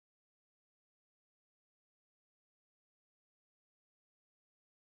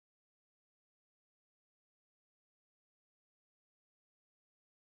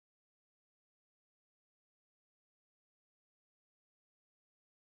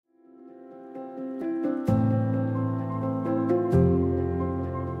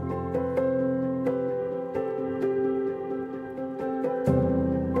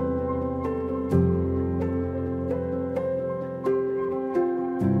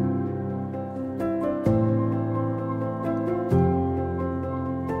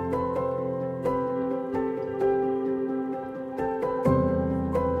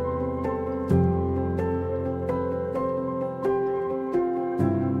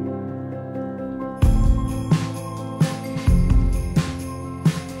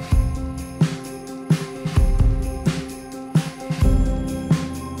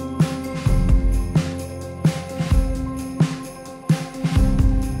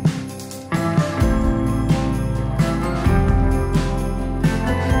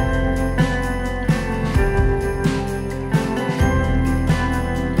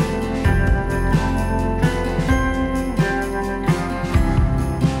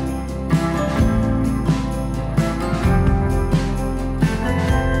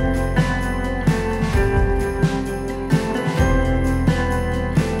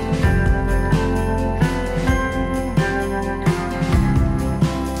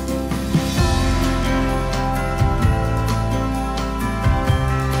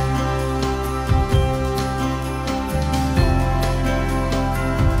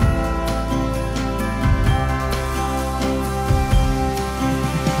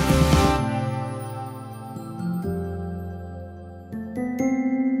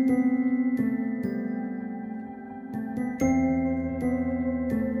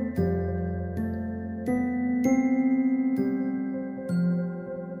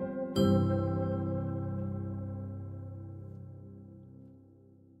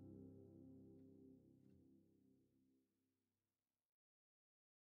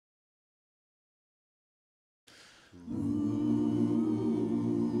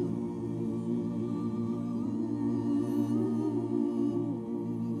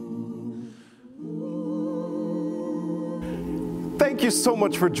Thank you so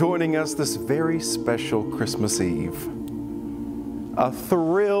much for joining us this very special Christmas Eve. A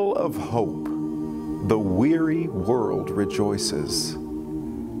thrill of hope, the weary world rejoices.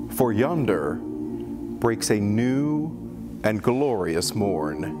 For yonder breaks a new and glorious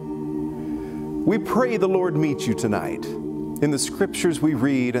morn. We pray the Lord meet you tonight in the scriptures we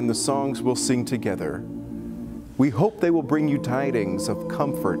read and the songs we'll sing together. We hope they will bring you tidings of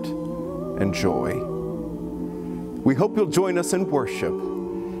comfort and joy. We hope you'll join us in worship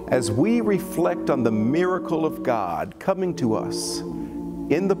as we reflect on the miracle of God coming to us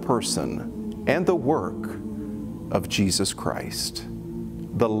in the person and the work of Jesus Christ,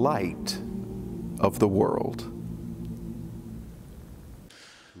 the light of the world.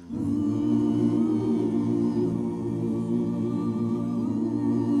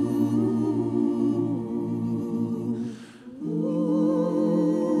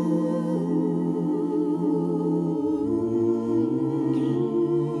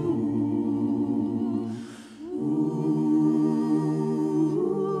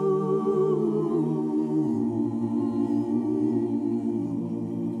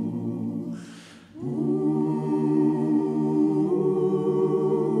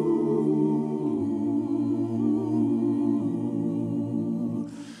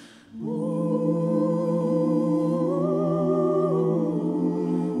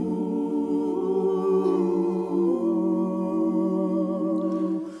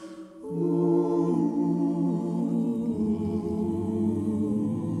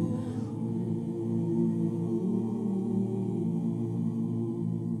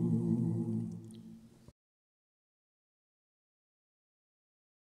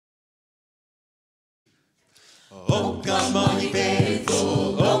 Oh, come all ye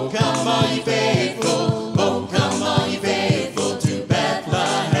faithful, oh, come all ye faithful, oh, come all ye faithful to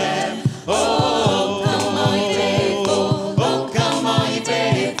Bethlehem. Oh, come all ye faithful, oh, come all ye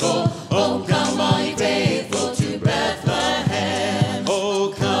faithful, oh, come all ye faithful to Bethlehem.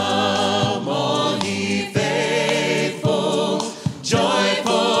 Oh, come all ye faithful,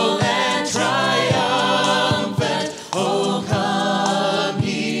 joyful and triumphant. Oh, come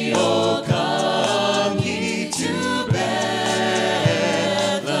ye, oh, come ye to Bethlehem.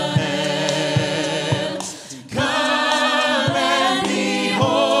 Come and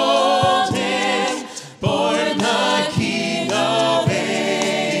behold him, born the King of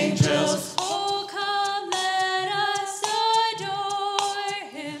angels. Oh, come, let us adore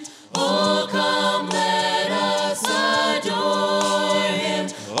him. Oh, come, let us adore him.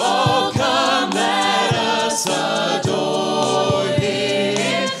 Oh, come, let us adore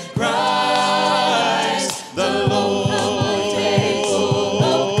him. Christ the Lord.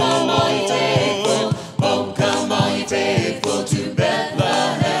 Oh, come all ye faithful. Oh, come all ye faithful to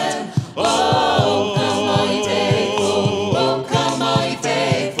Bethlehem. Oh, come all ye faithful. Oh, come all ye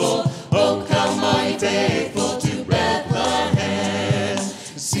faithful. Oh, come all ye faithful to Bethlehem.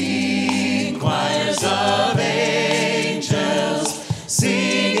 Sing choirs of angels,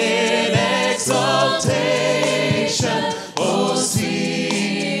 sing in exaltation. Oh,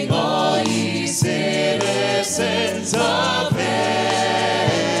 sing all ye citizens of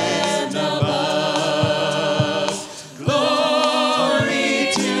heaven above.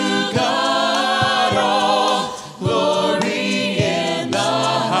 Glory to God, all glory in the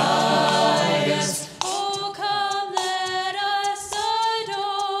highest. Oh, come, let us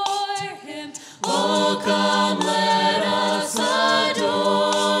adore him. Oh, come, let us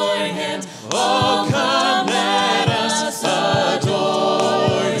adore him. Oh, come, let us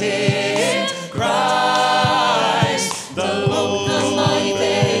adore him. Christ the Lord. Come all ye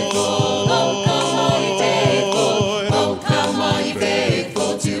faithful. Oh, come all ye faithful. Oh, come all ye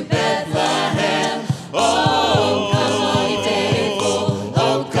faithful to Bethlehem. Oh, come all ye faithful.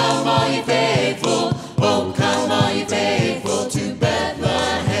 Oh, come all ye faithful. Oh, come all ye faithful to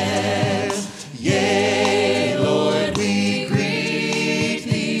Bethlehem. Yea,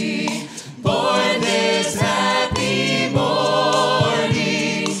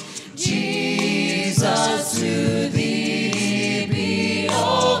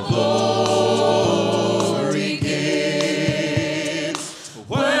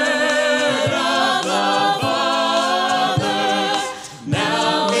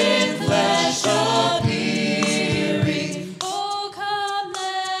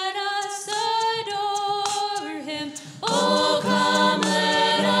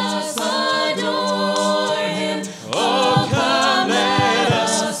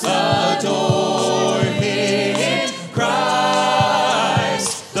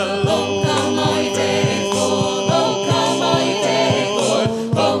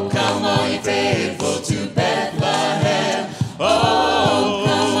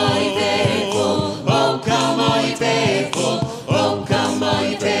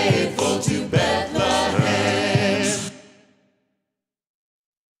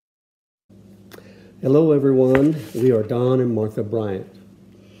 Hello, everyone. We are Don and Martha Bryant.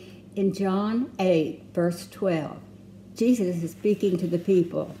 In John 8, verse 12, Jesus is speaking to the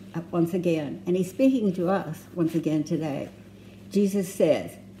people once again, and he's speaking to us once again today. Jesus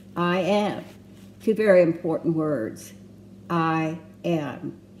says, I am. Two very important words. I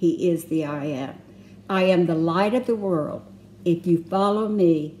am. He is the I am. I am the light of the world. If you follow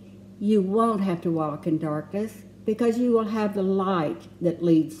me, you won't have to walk in darkness because you will have the light that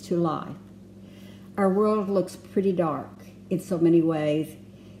leads to life. Our world looks pretty dark in so many ways.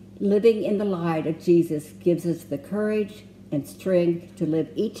 Living in the light of Jesus gives us the courage and strength to live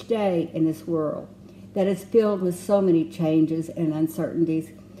each day in this world that is filled with so many changes and uncertainties.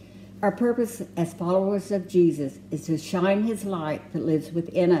 Our purpose as followers of Jesus is to shine his light that lives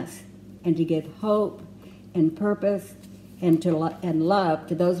within us and to give hope and purpose and love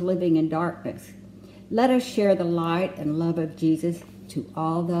to those living in darkness. Let us share the light and love of Jesus to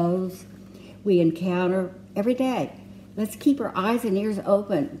all those we encounter every day. Let's keep our eyes and ears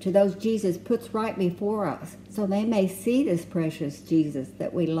open to those Jesus puts right before us so they may see this precious Jesus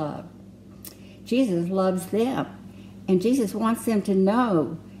that we love. Jesus loves them, and Jesus wants them to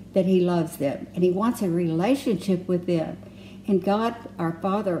know that he loves them, and he wants a relationship with them. And God, our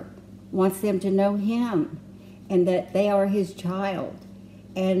Father, wants them to know him and that they are his child.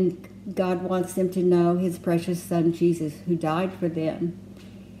 And God wants them to know his precious son, Jesus, who died for them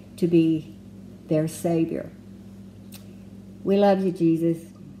to be their Savior. We love you, Jesus,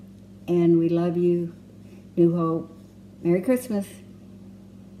 and we love you, New Hope. Merry Christmas.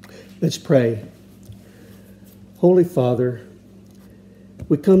 Let's pray. Holy Father,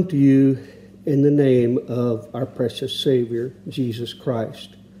 we come to you in the name of our precious Savior, Jesus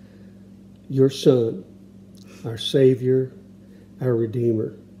Christ, your Son, our Savior, our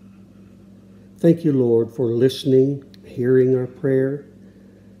Redeemer. Thank you, Lord, for listening, hearing our prayer.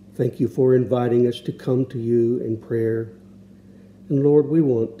 Thank you for inviting us to come to you in prayer. And Lord, we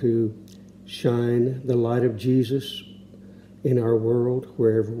want to shine the light of Jesus in our world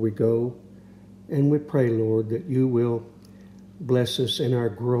wherever we go. And we pray, Lord, that you will bless us in our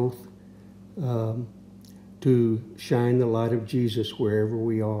growth to shine the light of Jesus wherever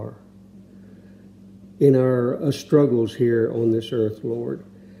we are. In our struggles here on this earth, Lord,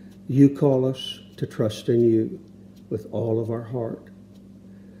 you call us to trust in you with all of our heart.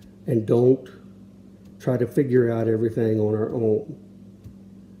 And don't try to figure out everything on our own.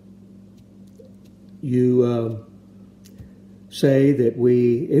 You say that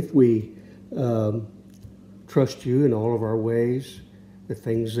if we trust you in all of our ways, the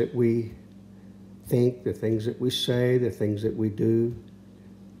things that we think, the things that we say, the things that we do,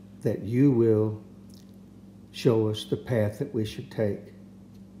 that you will show us the path that we should take.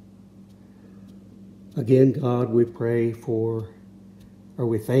 Again, God, we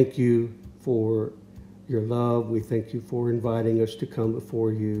thank you for your love. We thank you for inviting us to come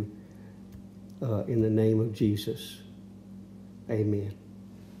before you in the name of Jesus. Amen.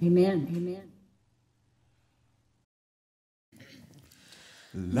 Amen. Amen.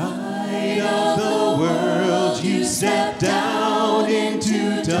 Light of the world, you step down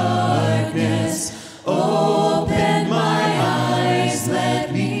into darkness. Open my eyes,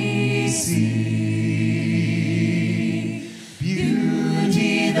 let me see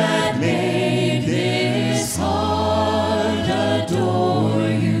beauty that made this heart adore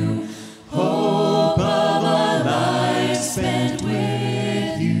you. Hope of a life spent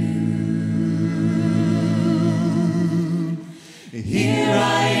with you. Here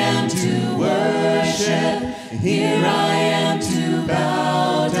I am to worship. Here I am to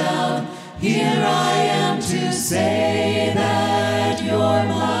bow down. Here I am to say that you're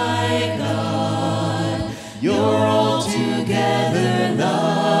my God. You're altogether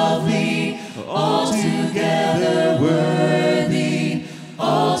lovely, altogether worthy,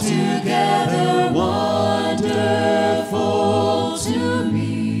 altogether wonderful to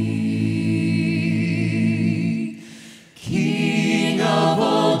me. King of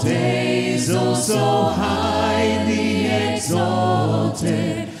all days, oh so highly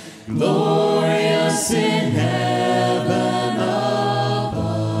exalted, glorious in heaven above.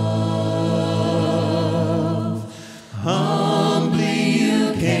 Humbly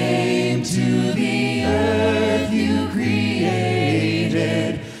you came to the earth you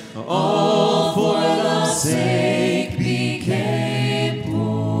created, all for love's sake became poor.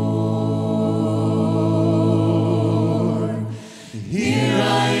 Here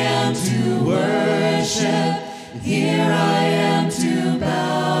I am to worship, here I am to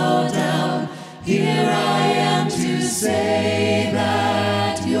bow down.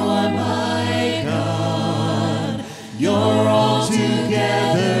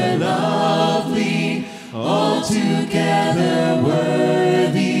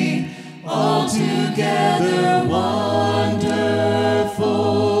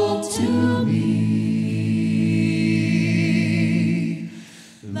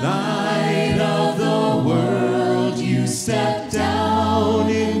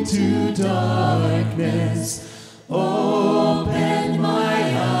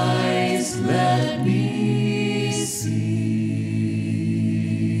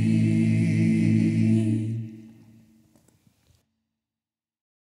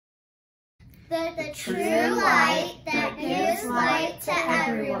 to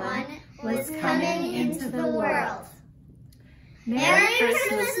everyone was coming into the world. Merry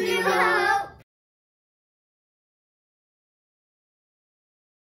Christmas, New Hope!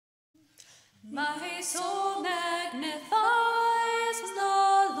 My soul magnifies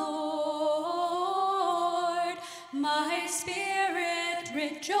the Lord. My spirit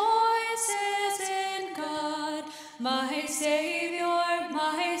rejoices in God, my Savior.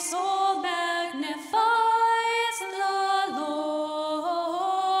 My soul magnifies the Lord.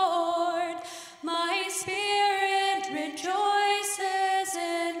 My spirit rejoices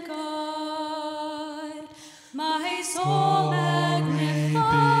in God. My soul magnifies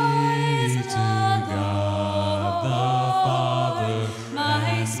God the Father,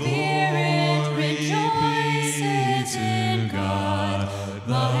 my spirit rejoices in God,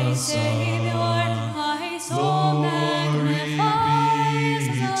 my Savior. My soul magnifies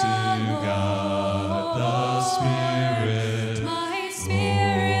the Lord. My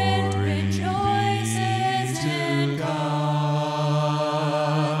spirit rejoices in God.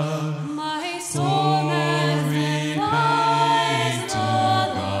 My soul magnifies the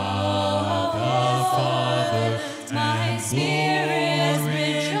Lord. My spirit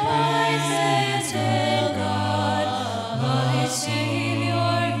rejoices in God, my Savior.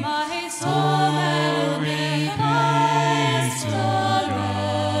 My soul magnifies the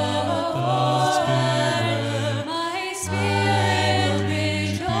Lord. My spirit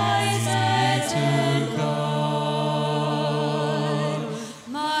rejoices in God.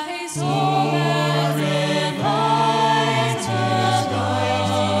 My soul magnifies the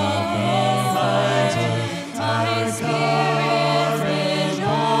Lord. My spirit rejoices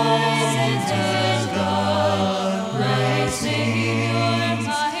in God, my Savior.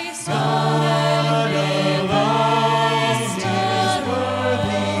 My soul magnifies the Lord.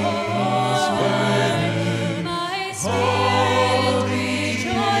 My spirit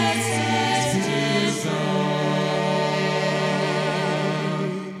rejoices in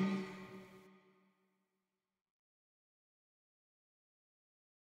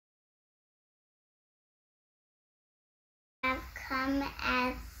Have come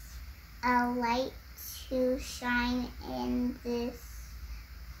as a light to shine in this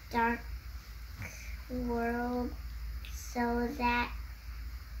dark world, so that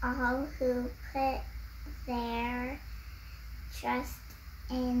all who put their trust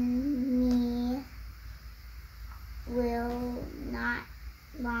in me will not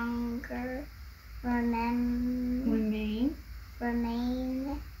longer remain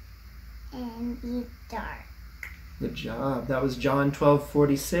in the dark. Good job. That was John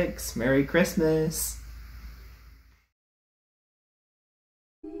 12:46. Merry Christmas.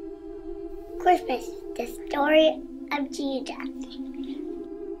 Christmas, the story of Jesus.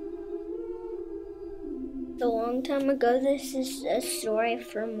 A long time ago, this is a story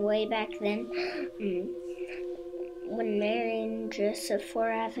from way back then, when Mary and Joseph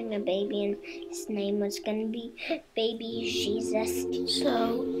were having a baby, and his name was going to be baby Jesus.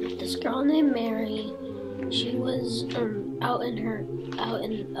 So this girl named Mary, she was out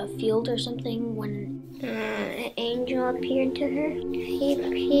in a field or something when An angel appeared to her.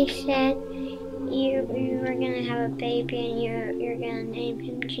 He said, you are going to have a baby and you're going to name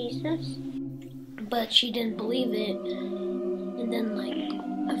him Jesus. but she didn't believe it. And then like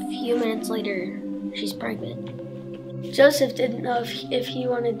a few minutes later, she's pregnant. Joseph didn't know if he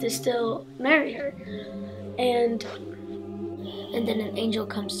wanted to still marry her. And then an angel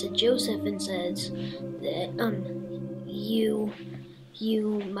comes to Joseph and says that you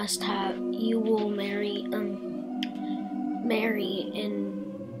will marry Mary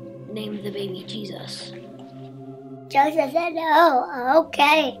and name the baby Jesus. Joseph said, oh,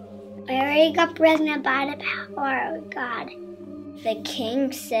 okay. Mary got pregnant by the power of God. The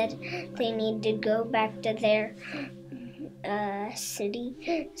king said they need to go back to their city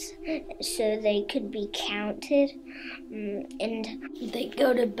so they could be counted. And they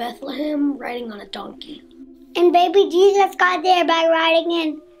go to Bethlehem riding on a donkey. And baby Jesus got there by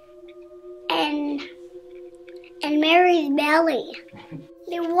riding in Mary's belly.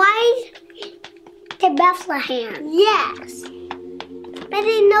 Then why to Bethlehem? Yes. But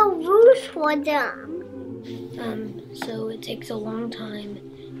there's no rules for them. So it takes a long time.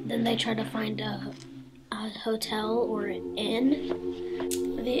 Then they try to find a hotel or an inn.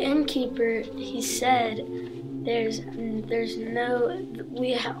 The innkeeper, he said,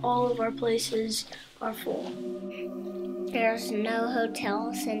 all of our places are full. There's no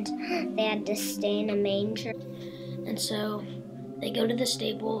hotel since they had to stay in a manger. And so they go to the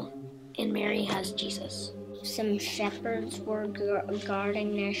stable and Mary has Jesus. Some shepherds were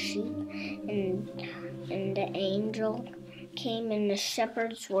guarding their sheep, and the angel came, and the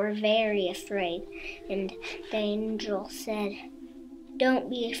shepherds were very afraid. And the angel said, "Don't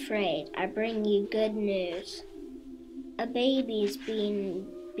be afraid. I bring you good news. A baby is being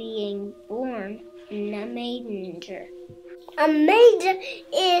born in a manger." A manger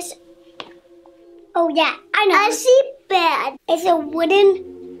is, oh yeah, I know. A sheep bed. It's a wooden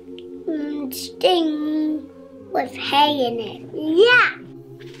thing with hay in it. Yeah.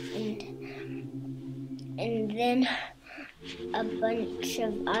 And then a bunch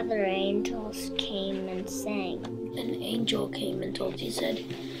of other angels came and sang. An angel came and told you, said,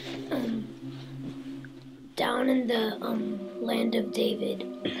 down in the land of David,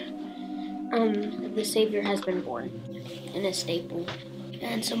 the Savior has been born in a stable.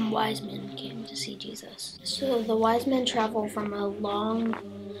 And some wise men came to see Jesus. So the wise men travel from a long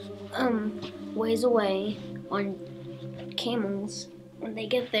ways away on camels. When they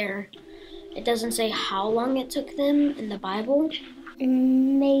get there, it doesn't say how long it took them in the Bible.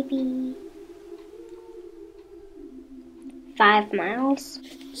 Maybe 5 miles.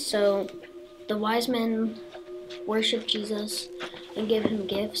 So the wise men worship Jesus and give him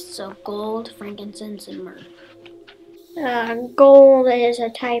gifts of gold, frankincense, and myrrh. Gold is a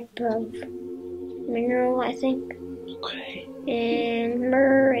type of mineral, I think. Okay. And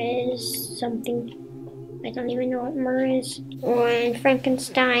myrrh is something, I don't even know what myrrh is. And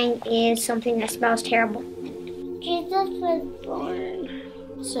Frankenstein is something that smells terrible. Jesus was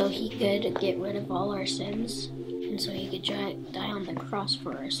born so he could get rid of all our sins, and so he could die on the cross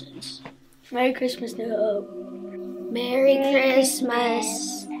for our sins. Merry Christmas, New Hope. Merry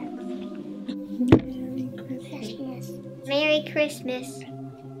Christmas. Merry Christmas.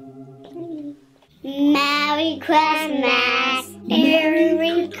 Merry Christmas.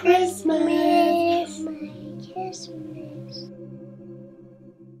 Merry Christmas. Merry Christmas.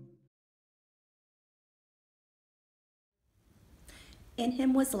 In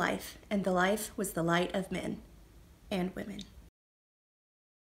him was life, and the life was the light of men and women.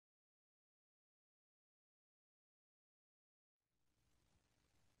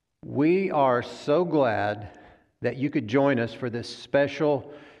 We are so glad that you could join us for this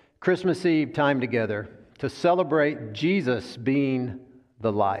special Christmas Eve time together to celebrate Jesus being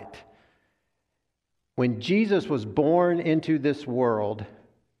the light. When Jesus was born into this world,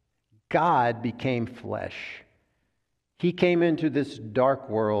 God became flesh. He came into this dark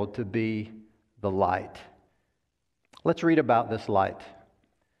world to be the light. Let's read about this light.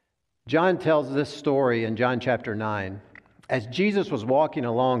 John tells this story in John chapter 9. As Jesus was walking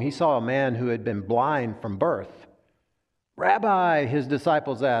along, he saw a man who had been blind from birth. "Rabbi," his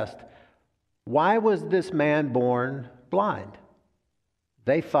disciples asked, "why was this man born blind?"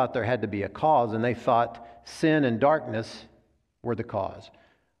 They thought there had to be a cause, and they thought sin and darkness were the cause.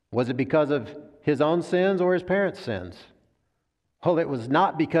 Was it because of his own sins or his parents' sins? Well, it was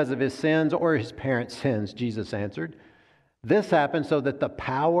not because of his sins or his parents' sins, Jesus answered. This happened so that the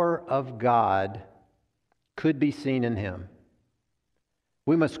power of God could be seen in him.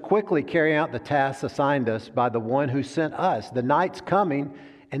 We must quickly carry out the tasks assigned us by the one who sent us. The night's coming,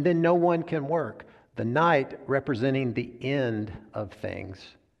 and then no one can work. The night representing the end of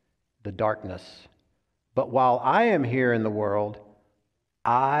things, the darkness. But while I am here in the world,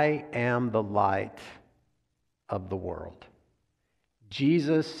 I am the light of the world.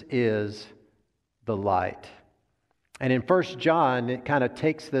 Jesus is the light. And in 1 John, it kind of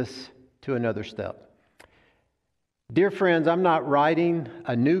takes this to another step. Dear friends, I'm not writing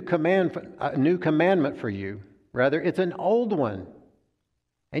a new commandment for you. Rather, it's an old one.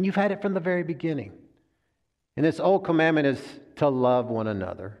 And you've had it from the very beginning. And this old commandment is to love one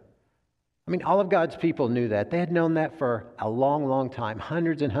another. I mean, all of God's people knew that. They had known that for a long, long time,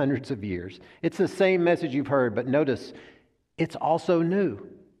 hundreds and hundreds of years. It's the same message you've heard, but notice, it's also new.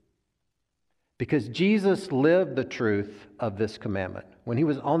 Because Jesus lived the truth of this commandment. When he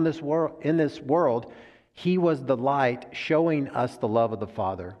was on this in this world, he was the light showing us the love of the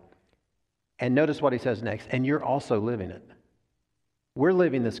Father. And notice what he says next. And you're also living it. We're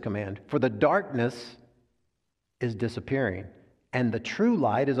living this command. For the darkness is disappearing. And the true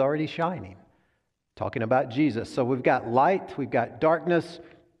light is already shining. Talking about Jesus. So we've got light, we've got darkness.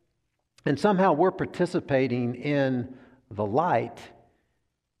 And somehow we're participating in the light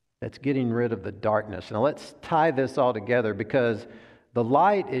that's getting rid of the darkness. Now let's tie this all together, because the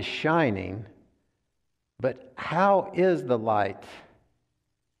light is shining. But how is the light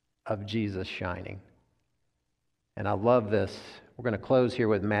of Jesus shining? And I love this. We're going to close here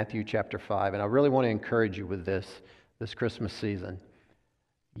with Matthew chapter 5. And I really want to encourage you with this Christmas season.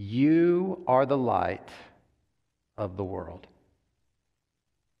 You are the light of the world.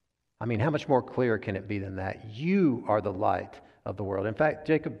 I mean, how much more clear can it be than that? You are the light of the world. In fact,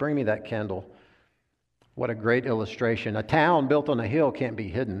 Jacob, bring me that candle. What a great illustration. A town built on a hill can't be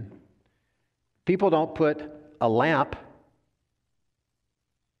hidden. People don't put a lamp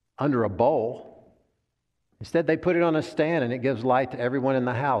under a bowl. Instead, they put it on a stand and it gives light to everyone in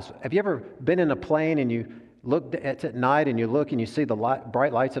the house. Have you ever been in a plane and you look at night and you look and you see the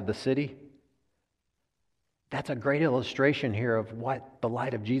bright lights of the city? That's a great illustration here of what the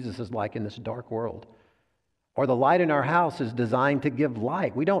light of Jesus is like in this dark world. Or the light in our house is designed to give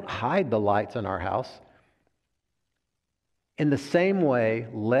light. We don't hide the lights in our house. In the same way,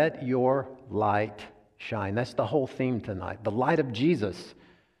 let your light shine. That's the whole theme tonight. The light of Jesus.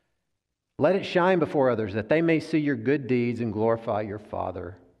 Let it shine before others that they may see your good deeds and glorify your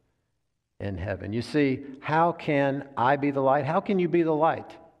Father in heaven. You see, how can I be the light? How can you be the light?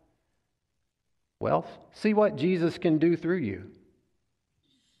 Well, see what Jesus can do through you.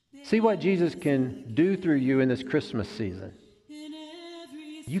 See what Jesus can do through you in this Christmas season.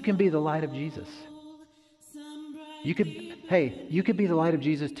 You can be the light of Jesus. You could be the light of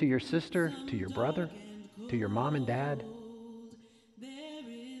Jesus to your sister, to your brother, to your mom and dad.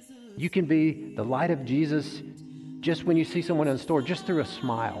 You can be the light of Jesus just when you see someone in the store, just through a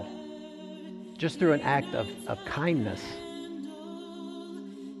smile, just through an act of kindness.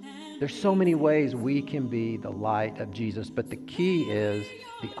 There's so many ways we can be the light of Jesus, but the key is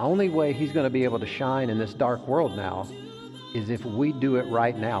the only way He's going to be able to shine in this dark world now is if we do it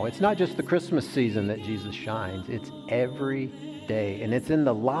right now. It's not just the Christmas season that Jesus shines. It's every day, and it's in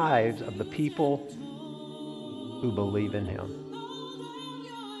the lives of the people who believe in Him.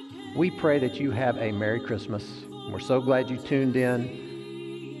 We pray that you have a Merry Christmas. We're so glad you tuned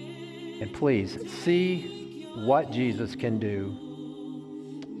in. And please, see what Jesus can do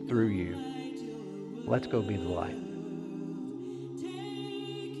through you. Let's go be the light.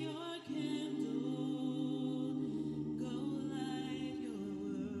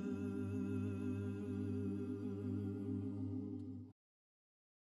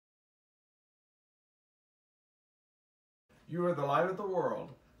 You are the light of the world,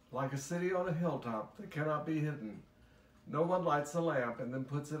 like a city on a hilltop that cannot be hidden. No one lights a lamp and then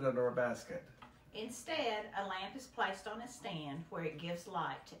puts it under a basket. Instead, a lamp is placed on a stand where it gives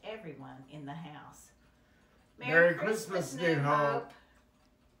light to everyone in the house. Merry Christmas, New Hope.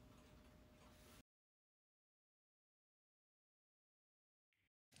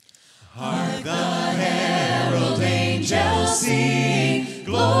 Hark the herald angels sing,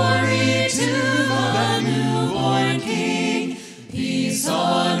 glory to the newborn King. Peace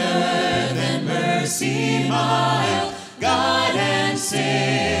on earth and mercy mild, God and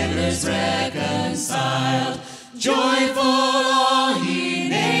sinners reconciled. Joyful all ye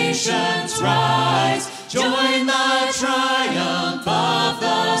nations rise, join the triumph of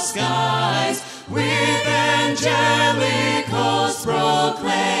the skies. With angelic hosts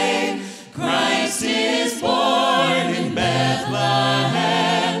proclaim, Christ is born in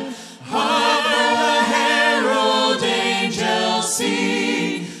Bethlehem. Hark the herald angels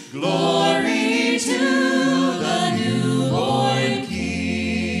sing, glory to the newborn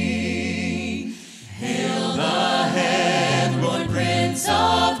King. Hail the heavenward Prince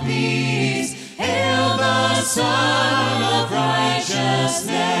of Peace, hail the Son of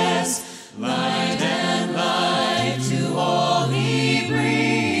Righteousness. Light and life to all He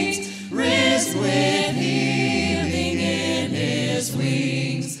brings, risen with healing in His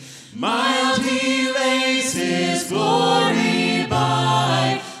wings. Mild He lays His glory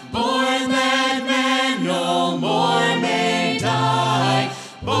by, born that man no more may die,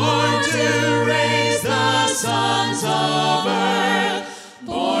 born to raise the sons of earth,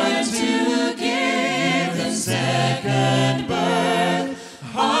 born to give them second birth.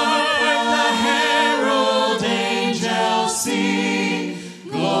 Sing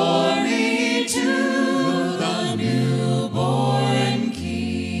glory to the newborn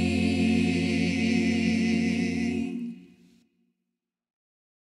King.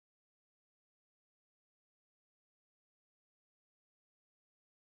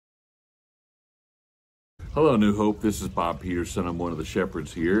 Hello, New Hope. This is Bob Peterson. I'm one of the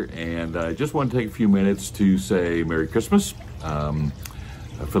shepherds here, and I just want to take a few minutes to say Merry Christmas,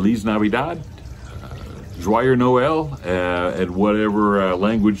 Feliz Navidad, Joyeux Noel, and whatever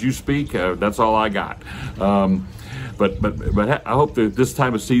language you speak, that's all I got. But I hope that this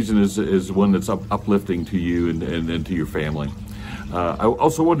time of season is one that's uplifting to you and to your family. I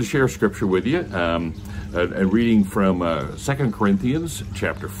also wanted to share scripture with you, and reading from 2 Corinthians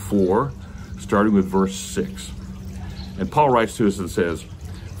chapter 4, starting with verse 6. And Paul writes to us and says,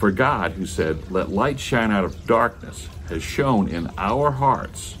 "For God, who said, 'Let light shine out of darkness,' has shone in our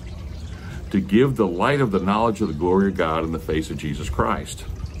hearts to give the light of the knowledge of the glory of God in the face of Jesus Christ.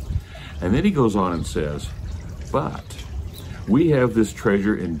 And then he goes on and says, but we have this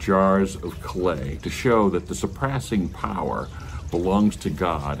treasure in jars of clay to show that the surpassing power belongs to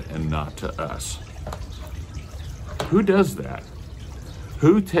God and not to us. Who does that?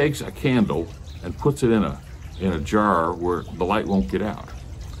 Who takes a candle and puts it in a jar where the light won't get out?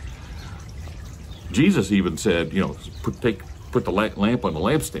 Jesus even said, put the lamp on the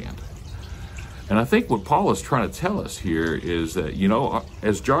lampstand. And I think what Paul is trying to tell us here is that,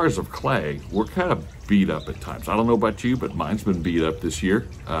 as jars of clay, we're kind of beat up at times. I don't know about you, but mine's been beat up this year.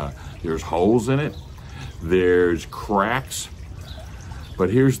 There's holes in it. There's cracks.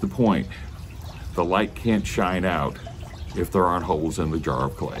 But here's the point. The light can't shine out if there aren't holes in the jar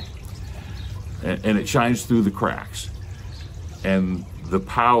of clay. And it shines through the cracks. And the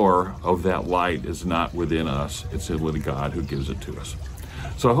power of that light is not within us. It's with God who gives it to us.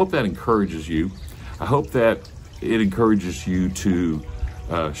 So I hope that encourages you. I hope that it encourages you to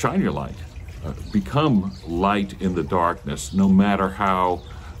shine your light. Become light in the darkness, no matter how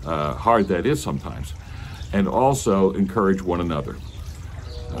hard that is sometimes. And also encourage one another.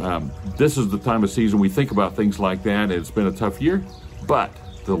 This is the time of season we think about things like that. It's been a tough year, but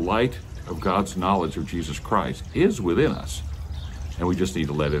the light of God's knowledge of Jesus Christ is within us, and we just need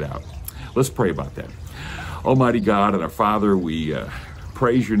to let it out. Let's pray about that. Almighty God and our Father, we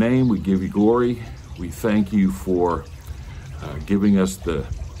praise your name. We give you glory. We thank you for giving us the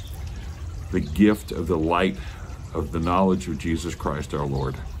gift of the light of the knowledge of Jesus Christ our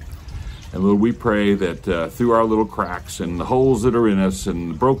Lord. And Lord, we pray that through our little cracks and the holes that are in us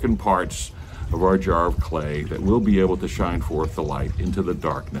and the broken parts of our jar of clay, that we'll be able to shine forth the light into the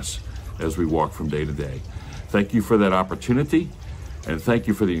darkness as we walk from day to day. Thank you for that opportunity, and thank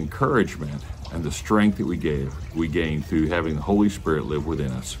you for the encouragement and the strength that we gained through having the Holy Spirit live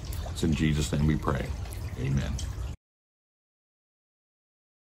within us. It's in Jesus' name we pray. Amen.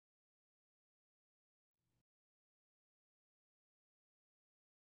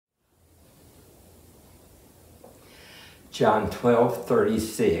 John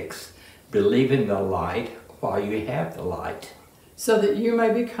 12:36, believe in the light while you have the light, so that you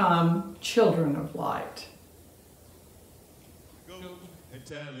may become children of light.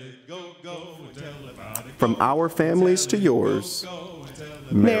 From our families to yours,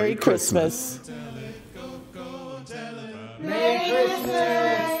 Merry Christmas. Merry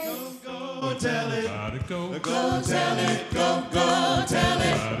Christmas. Go tell it. Go tell it. Go tell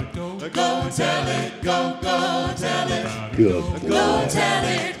it. Go tell it. Go tell it. Good. Go tell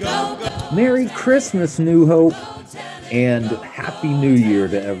it. Go. Merry Christmas, New Hope, and Happy New Year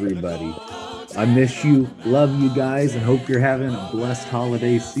to everybody. I miss you, love you guys, and hope you're having a blessed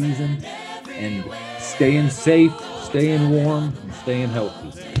holiday season and staying safe, staying warm, and staying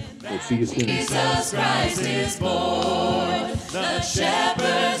healthy. We'll see you soon. Jesus Christ is born. The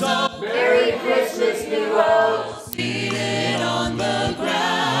shepherds all Merry Christmas, New Hope. Seated on the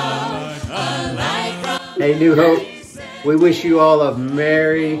ground. A light from Hey, New Hope. We wish you all a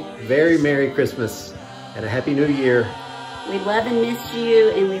very Merry Christmas and a Happy New Year. We love and miss you,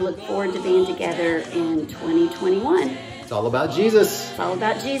 and we look forward to being together in 2021. It's all about Jesus. It's all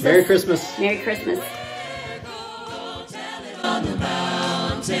about Jesus. Merry Christmas. Merry Christmas. on the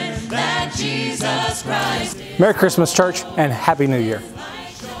mountain that Jesus Christ is. Merry Christmas, church, and Happy New Year.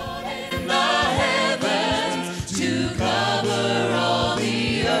 In the heavens to cover all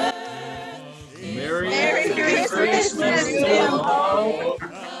the earth. Merry Christmas, New Hope.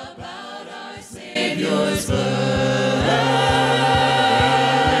 About our Savior's birth.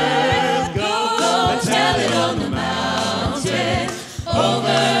 Go tell it on the mountain,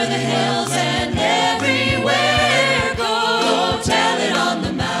 over the hills and everywhere. Go tell it on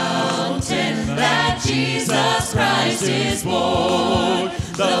the mountain that Jesus Christ is born.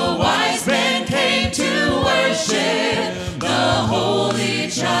 The wise men came to worship the holy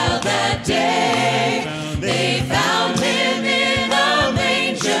child that day. They found him in a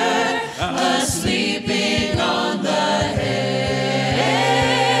manger, sleeping on the hay.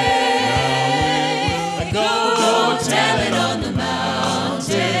 Go tell it on the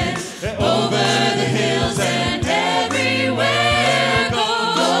mountain, over the hills and everywhere.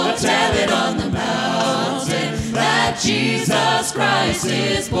 Go tell it on the mountain that Jesus Christ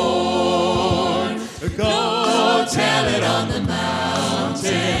is born. Go tell it on the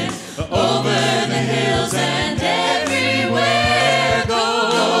mountain, over the hills and everywhere.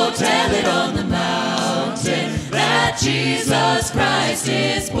 Go tell it on the mountain that Jesus Christ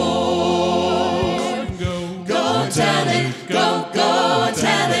is born. Go tell it, go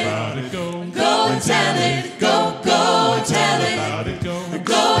tell it, go tell it, go